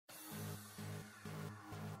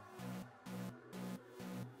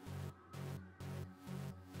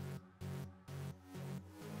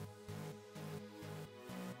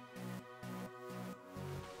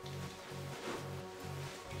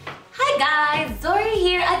guys, Zori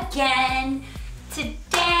here again.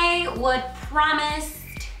 Today, what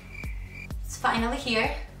promised is finally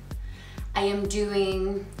here. I am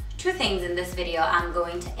doing two things in this video. I'm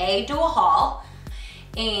going to do a haul,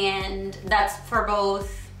 and that's for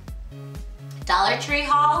both Dollar Tree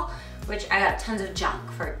haul, which I got tons of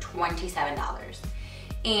junk for $27.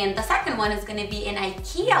 And the second one is gonna be an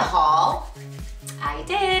IKEA haul.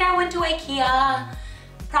 I went to IKEA.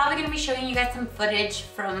 Probably gonna be showing you guys some footage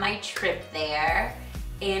from my trip there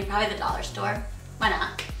and probably the dollar store, why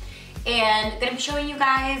not? And gonna be showing you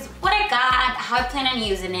guys what I got, how I plan on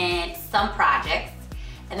using it, some projects.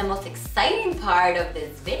 And the most exciting part of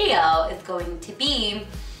this video is going to be,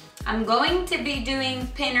 I'm going to be doing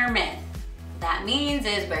pin or mint. That means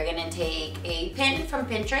is we're gonna take a pin from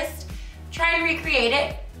Pinterest, try and recreate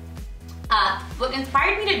it. What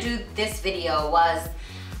inspired me to do this video was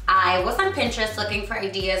I was on Pinterest looking for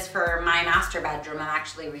ideas for my master bedroom. I'm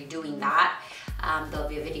actually redoing that. There'll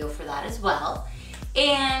be a video for that as well.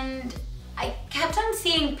 And I kept on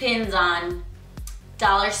seeing pins on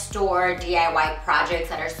dollar store DIY projects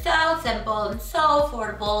that are so simple and so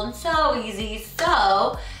affordable and so easy.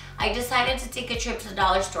 So I decided to take a trip to the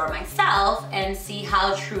dollar store myself and see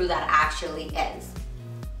how true that actually is.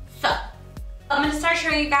 So I'm gonna start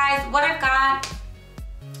showing you guys what I've got.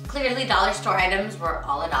 Clearly dollar store items were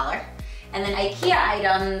all $1. And then IKEA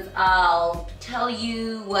items, I'll tell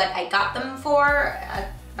you what I got them for,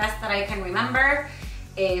 best that I can remember.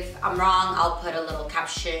 If I'm wrong, I'll put a little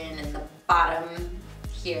caption in the bottom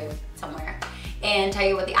here somewhere and tell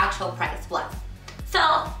you what the actual price was.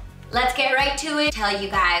 So let's get right to it. Tell you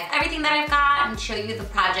guys everything that I've got and show you the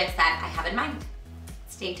projects that I have in mind.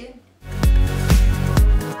 Stay tuned.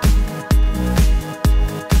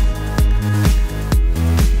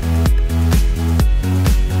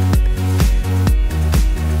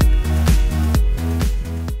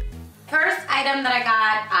 That I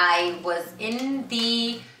got, I was in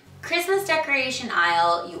the Christmas decoration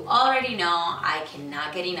aisle. You already know I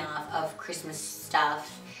cannot get enough of Christmas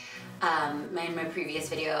stuff. In my previous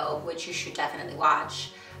video, which you should definitely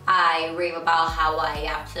watch, I rave about how I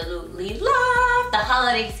absolutely love the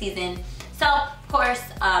holiday season. So of course,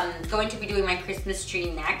 going to be doing my Christmas tree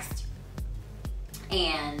next,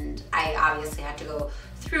 and I obviously had to go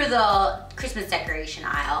through the Christmas decoration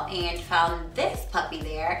aisle and found this puppy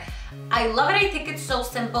there. I love it. I think it's so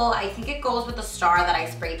simple. I think it goes with the star that I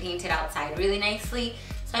spray painted outside really nicely.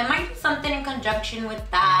 So I might do something in conjunction with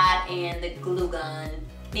that and the glue gun.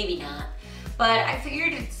 Maybe not. But I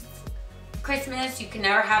figured it's Christmas. You can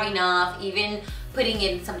never have enough. Even putting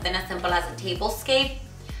in something as simple as a tablescape,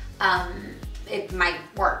 it might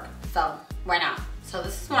work. So why not? So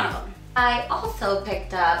this is one of them. I also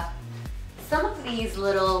picked up some of these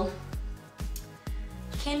little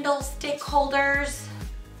candlestick holders,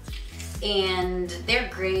 and they're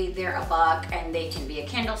great. They're $1 and they can be a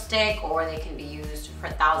candlestick or they can be used for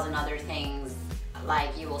 1,000 other things.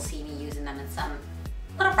 Like you will see me using them in some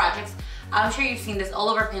little projects. I'm sure you've seen this all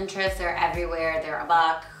over Pinterest. They're everywhere. They're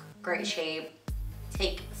 $1, great shape,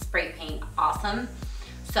 take spray paint, awesome.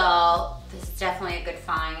 So this is definitely a good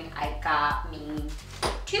find. I got me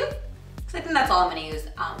 2. I think that's all I'm gonna use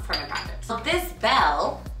for my project. So this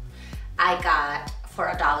bell I got for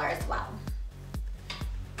 $1 as well.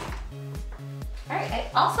 All right, I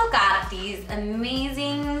also got these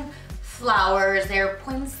amazing flowers. They're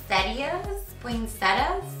poinsettias.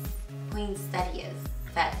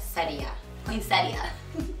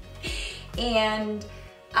 And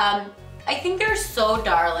I think they're so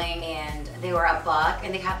darling, and they were $1,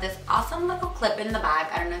 and they have this awesome little clip in the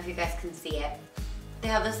back. I don't know if you guys can see it. They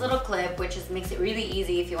have this little clip, which just makes it really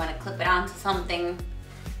easy if you want to clip it onto something.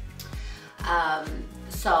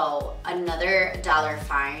 So another $1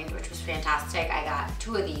 find, which was fantastic. I got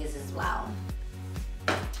 2 of these as well.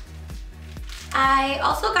 I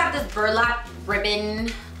also got this burlap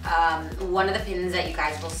ribbon. One of the pins that you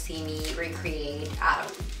guys will see me recreate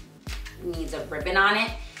needs a ribbon on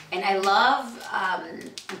it. And I love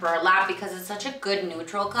burlap because it's such a good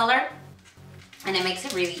neutral color. And it makes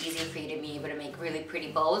it really easy for you to be able to make really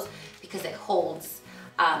pretty bows because it holds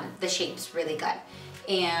the shapes really good.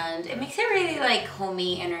 And it makes it really like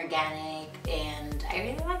homey and organic, and I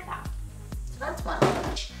really like that. So that's one of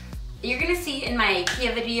them. You're gonna see in my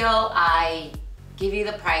IKEA video, I give you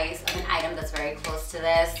the price of an item that's very close to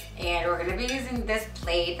this. And we're gonna be using this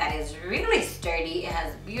plate that is really sturdy. It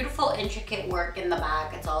has beautiful intricate work in the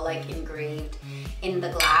back. It's all like engraved in the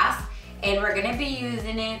glass. And we're gonna be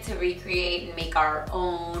using it to recreate and make our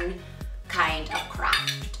own kind of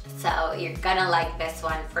craft. So you're gonna like this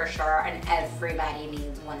one for sure, and everybody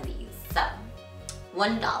needs one of these. So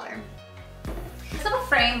 $1. This little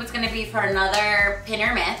frame was gonna be for another pin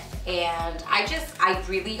or myth, and I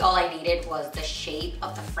really, all I needed was the shape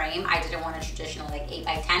of the frame. I didn't want a traditional like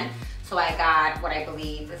 8x10, so I got what I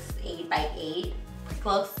believe is 8x8, pretty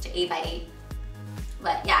close to 8x8,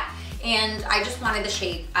 but yeah. And I just wanted the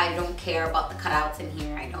shape. I don't care about the cutouts in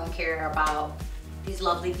here. I don't care about these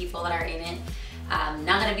lovely people that are in it. I'm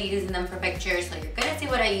not gonna be using them for pictures, so you're gonna see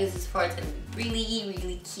what I use this for. It's gonna be really,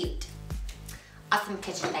 really cute. Awesome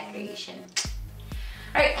kitchen decoration.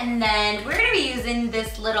 All right, and then we're gonna be using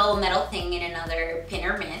this little metal thing in another pin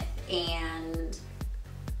or myth, and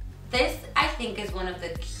this I think is one of the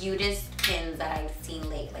cutest pins that I've seen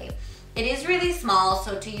lately. It is really small,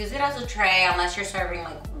 so to use it as a tray, unless you're serving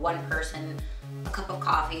like one person a cup of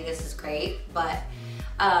coffee, this is great, but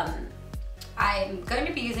I'm going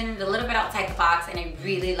to be using it a little bit outside the box, and I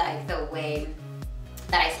really like the way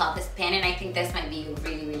that I saw this pin, and I think this might be a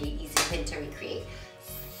really, really easy pin to recreate.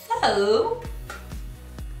 So,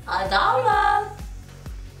 $1.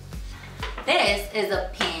 This is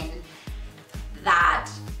a pin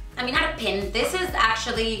that, I mean, not a pin, this is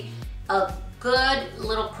actually a good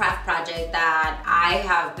little craft project that I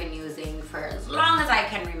have been using for as long as I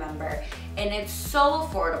can remember. And it's so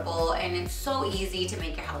affordable, and it's so easy to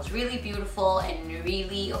make your house really beautiful and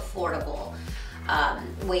really affordable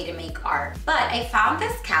way to make art. But I found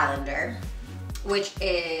this calendar, which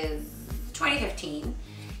is 2015,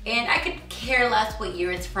 and I could care less what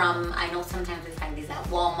year it's from. I know sometimes we find these at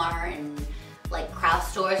Walmart and like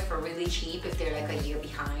craft stores for really cheap if they're like a year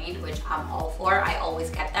behind, which I'm all for. I always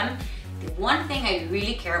get them. The one thing I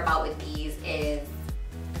really care about with these is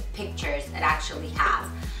the pictures it actually has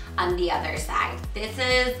on the other side. This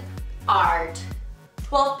is art,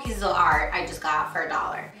 12 pieces of art I just got for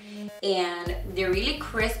 $1. And they're really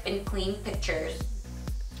crisp and clean pictures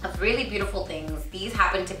of really beautiful things. These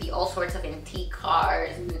happen to be all sorts of antique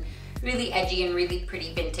cars and really edgy and really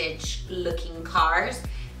pretty vintage looking cars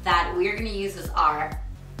that we're gonna use as art.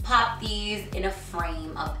 Pop these in a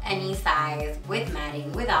frame of any size, with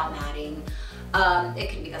matting, without matting. It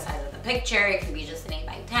can be the size of the picture, it can be just an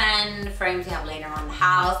 8x10, frames you have laying around the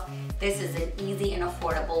house. This is an easy and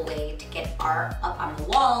affordable way to get art up on the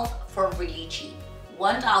walls for really cheap.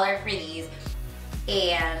 $1 for these.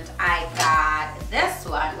 And I got this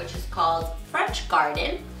one, which is called French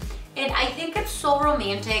Garden. And I think it's so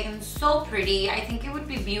romantic and so pretty. I think it would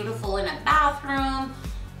be beautiful in a bathroom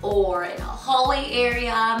or in a hallway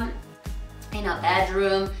area, in a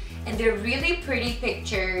bedroom. And they're really pretty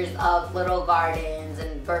pictures of little gardens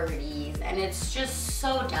and birdies, and it's just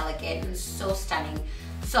so delicate and so stunning.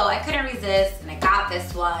 So I couldn't resist, and I got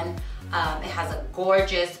this one. It has a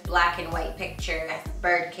gorgeous black and white picture. It has a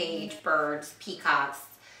bird cage, birds, peacocks,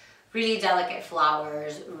 really delicate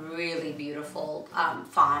flowers, really beautiful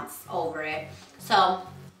fonts over it. So,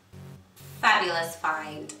 fabulous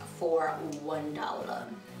find for $1.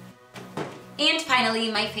 And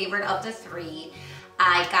finally, my favorite of the three,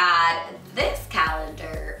 I got this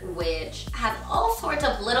calendar, which has all sorts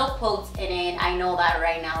of little quotes in it. I know that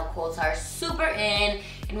right now quotes are super in,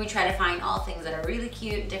 and we try to find all things that are really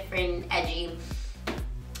cute, different, edgy,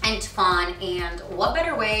 and fun. And what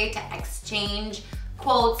better way to exchange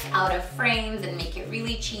quotes out of frames and make it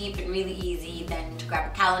really cheap and really easy than to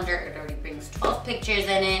grab a calendar. It already brings 12 pictures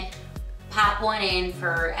in it. Pop one in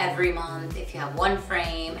for every month if you have one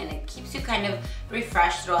frame, and it keeps you kind of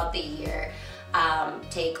refreshed throughout the year.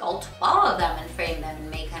 Take all 12 of them and frame them and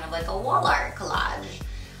make kind of like a wall art collage.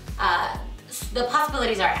 The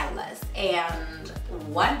possibilities are endless, and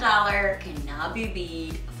 $1 cannot be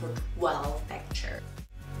beat for 12 pictures.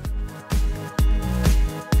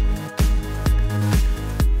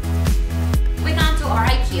 Moving on to our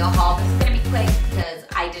IKEA haul. This is gonna be quick because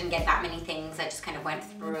I didn't get that many things. I just kind of went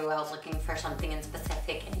through. I was looking for something in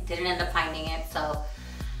specific and I didn't end up finding it. So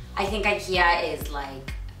I think IKEA is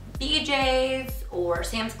like BJ's or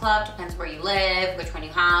Sam's Club, depends where you live, which one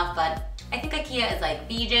you have, but I think IKEA is like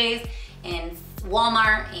BJ's and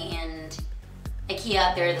Walmart and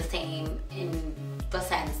IKEA. They're the same in the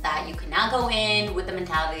sense that you can now go in with the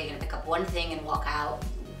mentality you're gonna pick up one thing and walk out.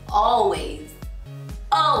 Always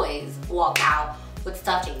walk out with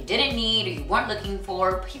stuff that you didn't need or you weren't looking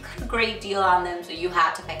for, but you got a great deal on them, so you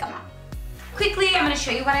had to pick them up. Quickly, I'm gonna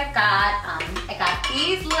show you what I've got. I got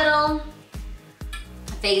these little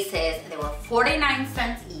vases. They were 49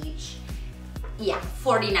 cents each. Yeah,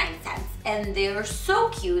 49 cents. And they were so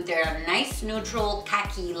cute. They're a nice neutral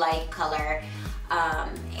khaki-like color.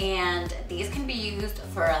 And these can be used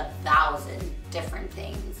for 1,000 different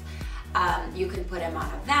things. You can put them on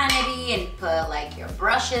a vanity and put like your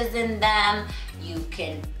brushes in them. You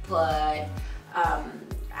can put,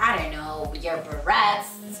 I I don't know, your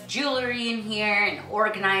barrettes, jewelry in here and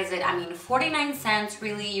organize it. I mean, 49 cents,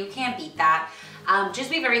 really, you can't beat that. Just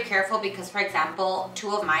be very careful because, for example,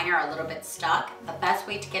 2 of mine are a little bit stuck. The best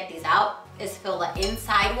way to get these out is fill the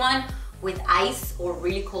inside one with ice or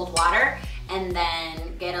really cold water, and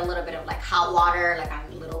then get a little bit of like hot water, like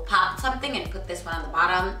on a little pot something, and put this one on the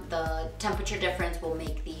bottom. The temperature difference will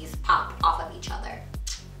make these pop off of each other.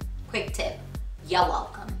 Quick tip, you're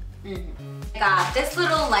welcome. I got this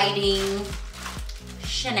little lighting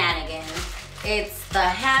shenanigan. It's the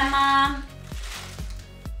Hema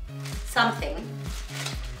something,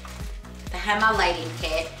 the Hema lighting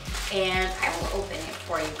kit, and I will open it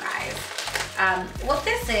for you guys. What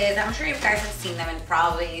this is, I'm sure you guys have seen them and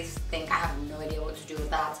probably think I have no idea what to do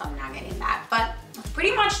with that, so I'm not getting that. But it's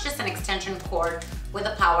pretty much just an extension cord with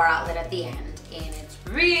a power outlet at the end, and it's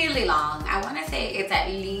really long. I want to say it's at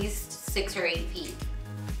least 6 or 8 feet.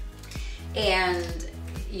 And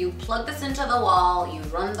you plug this into the wall, you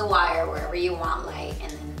run the wire wherever you want light, and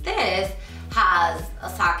then this has a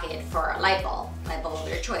socket for a light bulb of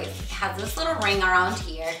your choice. It has this little ring around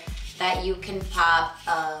here that you can pop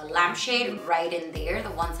a lampshade right in there,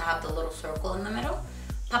 the ones that have the little circle in the middle.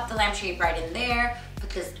 Pop the lampshade right in there,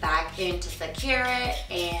 put this back in to secure it,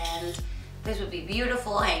 and this would be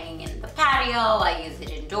beautiful hanging in the patio. I use it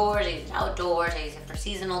indoors, I use it outdoors, I use it for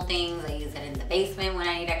seasonal things, I use it in the basement when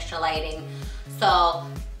I need extra lighting. So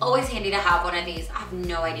always handy to have one of these. I have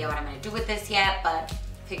no idea what I'm gonna do with this yet, but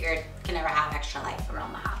figured can never have extra light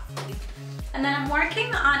around the house. And then I'm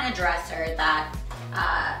working on a dresser that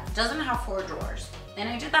doesn't have 4 drawers. And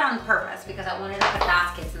I did that on purpose because I wanted to put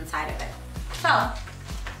baskets inside of it. So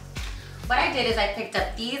what I did is I picked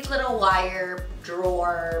up these little wire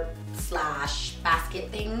drawer slash basket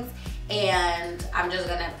things, and I'm just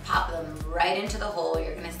gonna pop them right into the hole.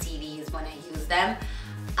 You're gonna see these when I use them.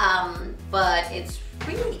 But it's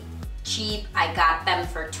really cheap. I got them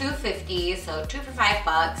for $2.50, so 2 for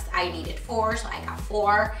 $5. I needed 4, so I got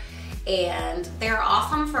 4. And they're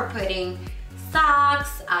awesome for putting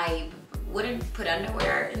socks. I wouldn't put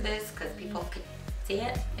underwear in this because people could see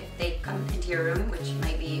it if they come into your room, which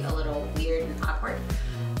might be a little weird and awkward.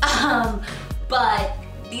 But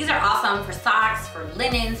these are awesome for socks, for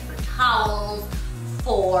linens, for towels,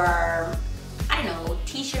 for, I don't know,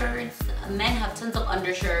 t-shirts. Men have tons of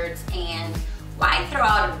undershirts, and why throw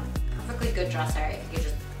out a perfectly good dresser if you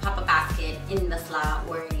just pop a basket in the slot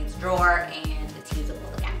where it needs a drawer and it's usable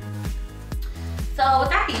again. So with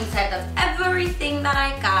that being said, that's everything that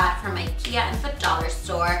I got from IKEA and the dollar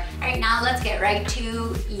store. All right, now let's get right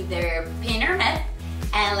to either pin or myth,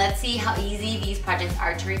 and let's see how easy these projects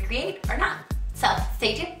are to recreate or not. So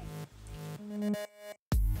stay tuned.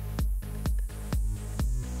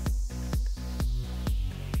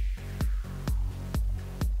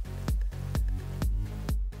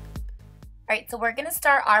 All right, so we're gonna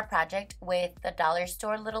start our project with the dollar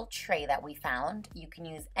store little tray that we found. You can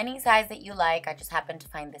use any size that you like. I just happened to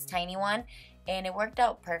find this tiny one, and it worked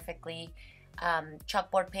out perfectly.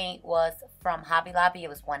 Chalkboard paint was from Hobby Lobby. It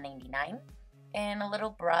was $1.99. And a little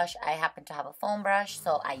brush. I happen to have a foam brush,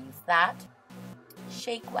 so I used that.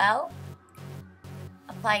 Shake well.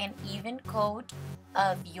 Apply an even coat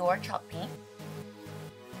of your chalk paint.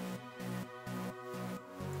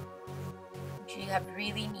 You have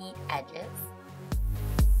really neat edges.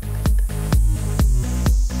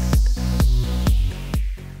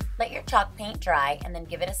 Let your chalk paint dry and then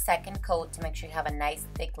give it a second coat to make sure you have a nice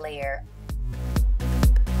thick layer.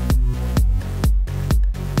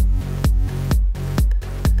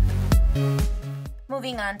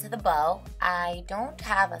 Moving on to the bow. I don't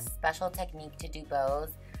have a special technique to do bows.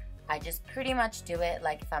 I just pretty much do it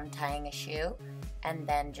like if I'm tying a shoe, and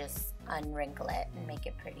then just unwrinkle it and make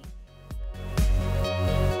it pretty.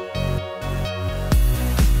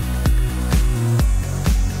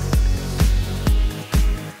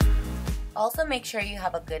 Also make sure you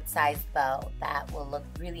have a good sized bow that will look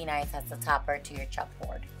really nice as the topper to your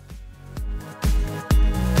chalkboard.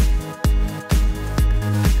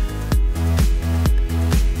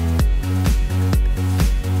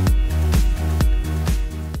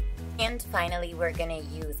 And finally, we're gonna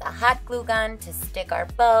use a hot glue gun to stick our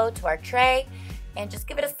bow to our tray, and just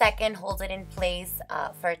give it a second, hold it in place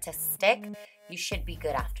for it to stick. You should be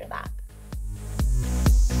good after that.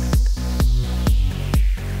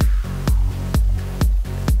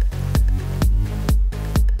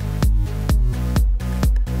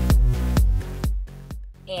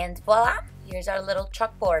 And voila, here's our little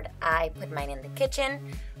chalkboard. I put mine in the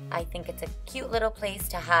kitchen. I think it's a cute little place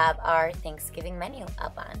to have our Thanksgiving menu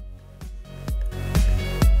up on.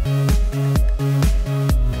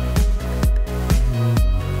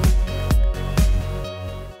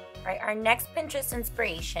 our next Pinterest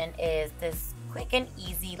inspiration is this quick and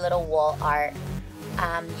easy little wall art.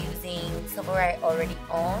 I'm using silverware I already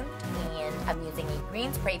owned, and I'm using a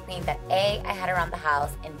green spray paint that A, I had around the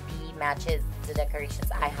house, and B, matches the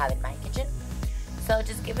decorations I have in my kitchen. So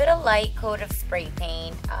just give it a light coat of spray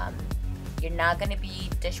paint. You're not going to be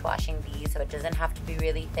dishwashing these, so it doesn't have to be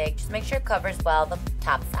really thick. Just make sure it covers well the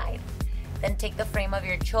top side. Then take the frame of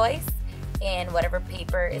your choice and whatever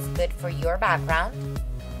paper is good for your background.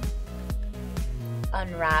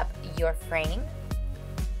 Unwrap your frame.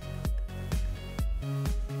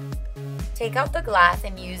 Take out the glass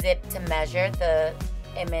and use it to measure the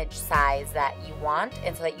image size that you want,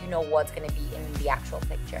 and so that you know what's going to be in the actual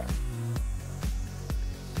picture.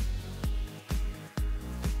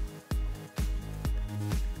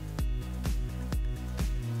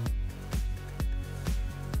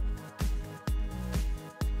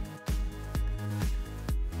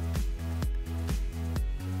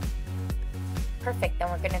 Perfect, then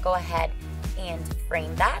we're going to go ahead and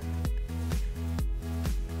frame that.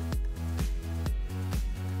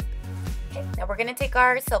 Okay, now we're going to take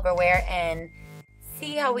our silverware and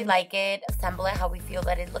see how we like it, assemble it how we feel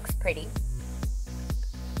that it looks pretty.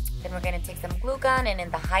 Then we're going to take some glue gun, and in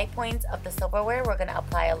the high points of the silverware, we're going to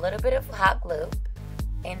apply a little bit of hot glue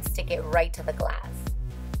and stick it right to the glass.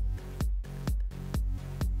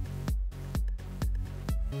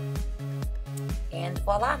 And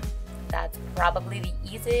voila! That's probably the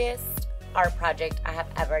easiest art project I have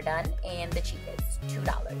ever done, and the cheapest, $2.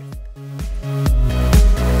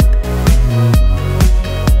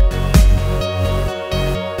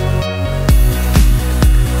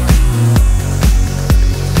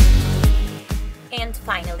 And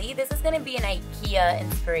finally, this is going to be an IKEA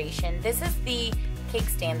inspiration. This is the cake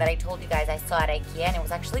stand that I told you guys I saw at IKEA, and it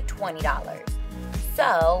was actually $20.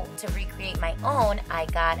 So, to recreate my own, I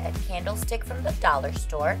got a candlestick from the dollar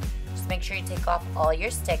store. Just make sure you take off all your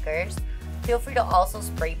stickers. Feel free to also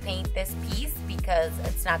spray paint this piece because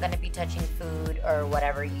it's not going to be touching food or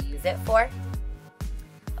whatever you use it for.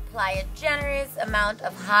 Apply a generous amount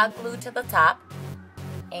of hot glue to the top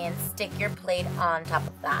and stick your plate on top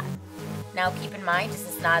of that. Now keep in mind, this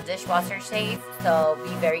is not dishwasher safe, so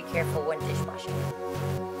be very careful when dishwashing.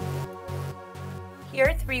 Here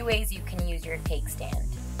are 3 ways you can use your cake stand.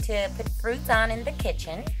 To put fruits on in the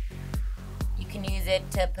kitchen, you can use it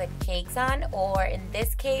to put cakes on, or in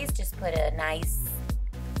this case, just put a nice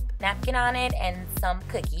napkin on it and some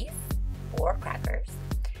cookies or crackers.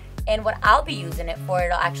 And what I'll be using it for,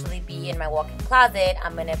 it'll actually be in my walk-in closet.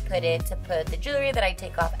 I'm going to put it to put the jewelry that I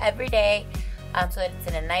take off every day, so it's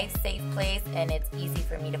in a nice, safe place and it's easy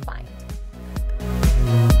for me to find.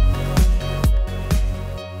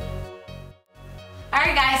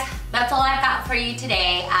 Alright guys, that's all I've got for you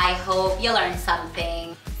today. I hope you learned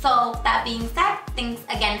something. So that being said, thanks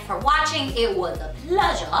again for watching. It was a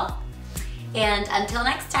pleasure. And until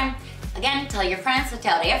next time, again, tell your friends to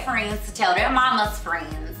tell their friends to tell their mama's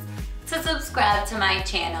friends to subscribe to my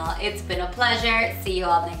channel. It's been a pleasure. See you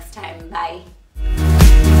all next time. Bye.